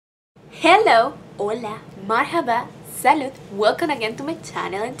Hello, hola, marhaba, salud, welcome again to my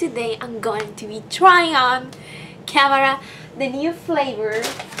channel, and today I'm going to be trying on camera the new flavor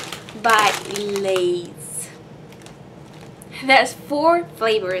by Lay's. There's 4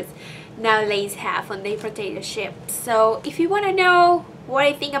 flavors now Lay's have on their potato chips, so if you want to know what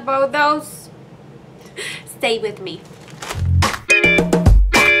I think about those, stay with me.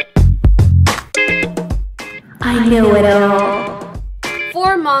 I know it all.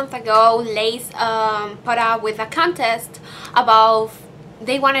 4 months ago, Lay's put out with a contest about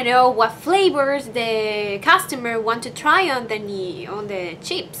they want to know what flavors the customer want to try on the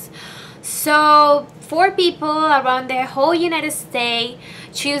chips. So 4 people around the whole United States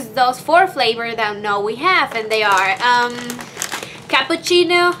choose those 4 flavors that now we have, and they are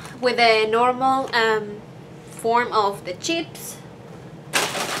cappuccino with a normal form of the chips.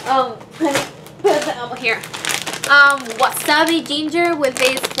 Let me put them over here. Wasabi ginger with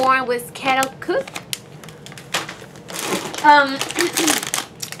this form with kettle cook.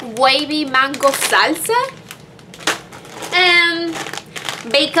 Wavy mango salsa. And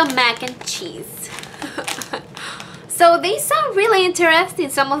bacon mac and cheese. So they sound really interesting.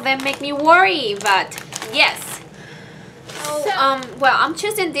 Some of them make me worry, but yes. Well, I'm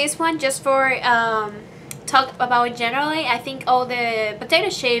choosing this one just for talk about it generally. I think all the potato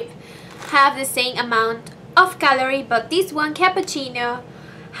chips have the same amount of calorie, but this one cappuccino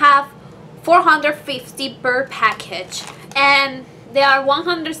have 450 per package and they are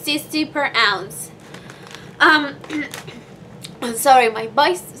 160 per ounce. I'm sorry, my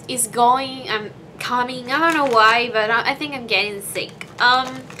voice is going and coming. I don't know why, but I think I'm getting sick.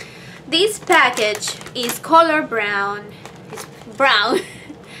 This package is color brown. It's brown.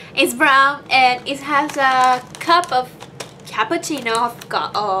 It's brown, and it has a cup of cappuccino of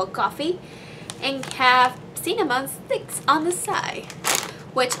coffee and have cinnamon sticks on the side,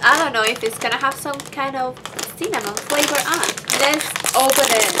 which I don't know if it's gonna have some kind of cinnamon flavor on. Let's open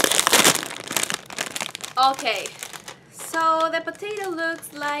it. Okay, so the potato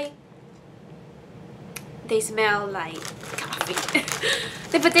looks like, they smell like coffee.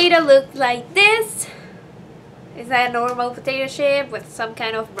 The potato looks like this. Is that a normal potato chip with some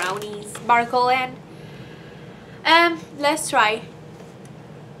kind of brownie sparkle in? Let's try.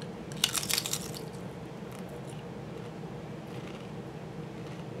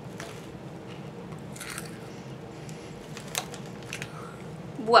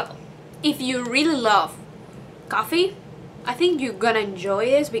 Well, if you really love coffee, I think you're gonna enjoy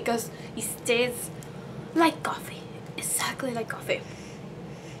this because it tastes like coffee, exactly like coffee.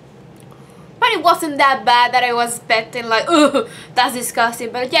 But it wasn't that bad that I was expecting, like, oh, that's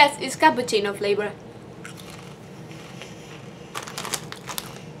disgusting. But yes, it's cappuccino flavor.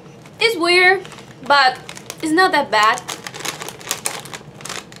 It's weird, but it's not that bad.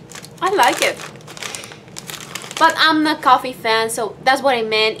 I like it. But I'm not a coffee fan, so that's what I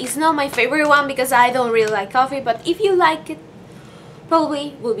meant. It's not my favorite one because I don't really like coffee, but if you like it,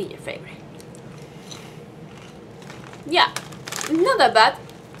 probably will be your favorite. Yeah, not that bad.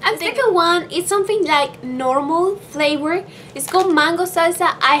 And the second one is something like normal flavor. It's called mango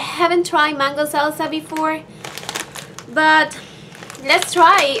salsa. I haven't tried mango salsa before, but let's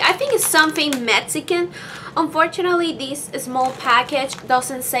try. I think it's something Mexican. Unfortunately, this small package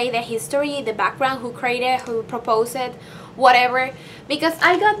doesn't say the history, the background, who created, who proposed it, whatever. Because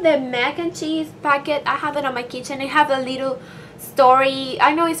I got the mac and cheese packet, I have it on my kitchen. I have a little story.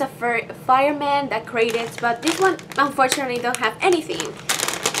 I know it's a fireman that created it, but this one unfortunately don't have anything.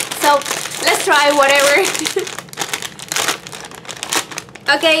 So let's try whatever.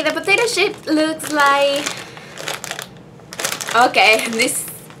 Okay, the potato chip looks like, okay, this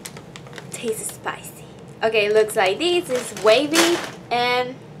tastes spicy. Okay, it looks like this. It's wavy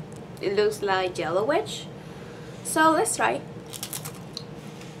and it looks like yellowish. So let's try.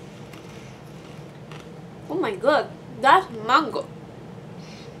 Oh my god, that's mango.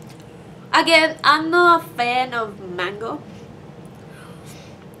 Again, I'm not a fan of mango,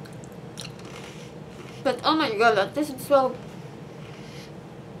 but oh my god, that tastes so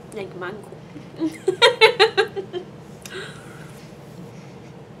like mango.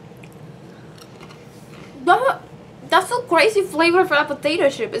 That's so crazy flavor for a potato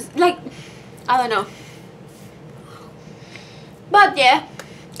chip. It's like, I don't know. But yeah,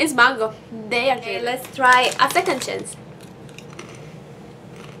 it's mango. They are okay, let's try a second chance.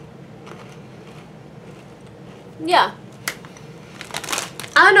 Yeah.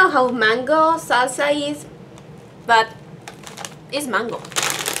 I don't know how mango salsa is, but it's mango.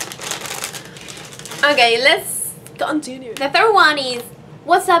 Okay, let's continue. The third one is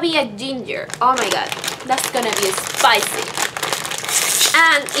wasabi and ginger. Oh my god, that's gonna be spicy.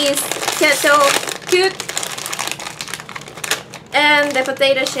 and it's keto cooked. And the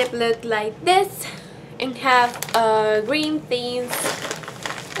potato chip look like this and have green things.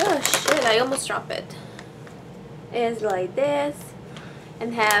 Oh shit, I almost dropped it. It's like this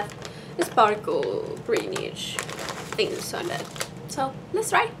and have sparkle greenish things on it. So let's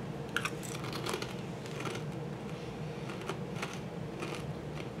try.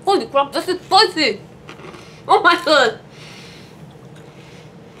 Holy crap, this is spicy! Oh my god!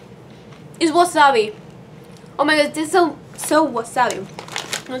 It's wasabi. Oh my god, this is so wasabi.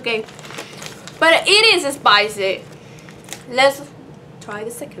 Okay, but it is spicy. Let's try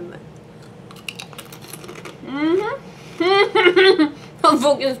the second one. I'm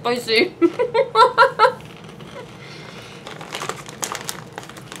fucking spicy.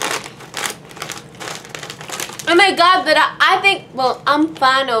 Oh my god, but I think, well, I'm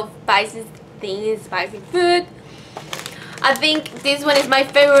fan of spicy things, spicy food. I think this one is my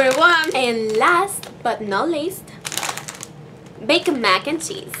favorite one. And last but not least, bacon mac and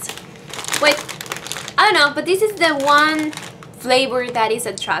cheese. Wait, I don't know, but this is the one flavor that is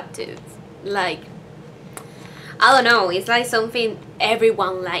attractive. Like, I don't know, it's like something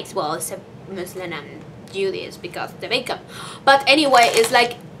everyone likes. Well, except Muslim and Judaism because the bacon. But anyway, it's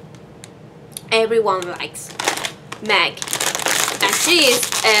like everyone likes mac and cheese,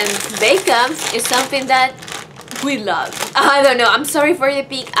 and bacon is something that we love. I don't know, I'm sorry for the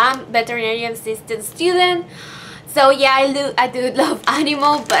pig. I'm veterinary assistant student, so yeah, I do love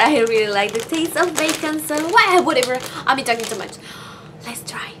animal, but I really like the taste of bacon, so whatever, I'm talking too much. Let's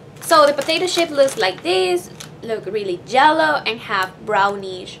try. So the potato chip looks like this, look really yellow and have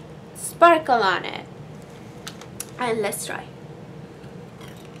brownish sparkle on it. And let's try.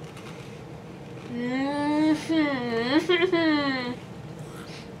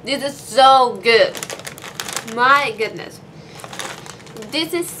 This is so good. My goodness,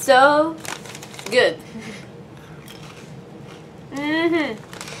 this is so good.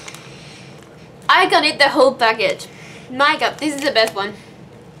 I can eat the whole package. My god, this is the best one.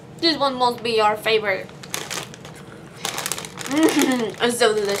 This one must be your favorite. It's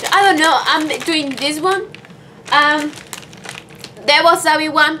so delicious. I don't know, I'm doing this one. The wasabi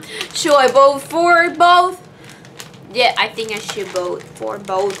one. Should I vote for both? Yeah, I think I should vote for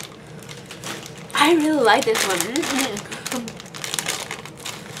both. I really like this one.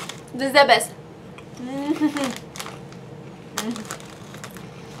 This is the best.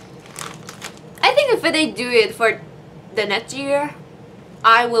 I think if they do it for the next year,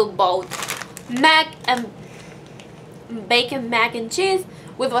 I will vote bacon mac and cheese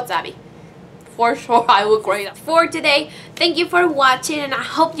with wasabi. For sure, I will grade it. For today, thank you for watching, and I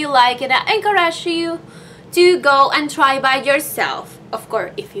hope you like it. I encourage you to go and try by yourself, of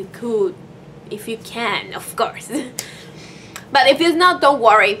course, if you could, if you can, of course. But if it's not, don't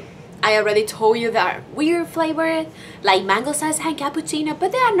worry. I already told you there are weird flavors like mango salsa and cappuccino,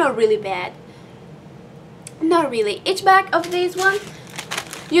 but they are not really bad. Not really. Each bag of this one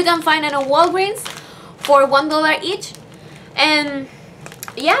you can find it on Walgreens for $1 each. And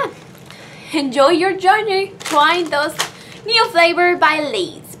yeah, enjoy your journey trying those new flavor by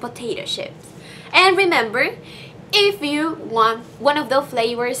Lay's potato chips. And remember, if you want one of those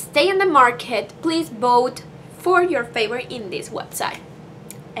flavors stay on the market, please vote for your favorite in this website.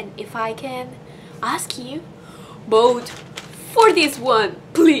 And if I can ask you, vote for this one,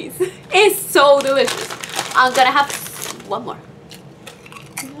 please. It's so delicious. I'm gonna have one more.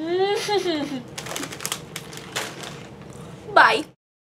 Bye.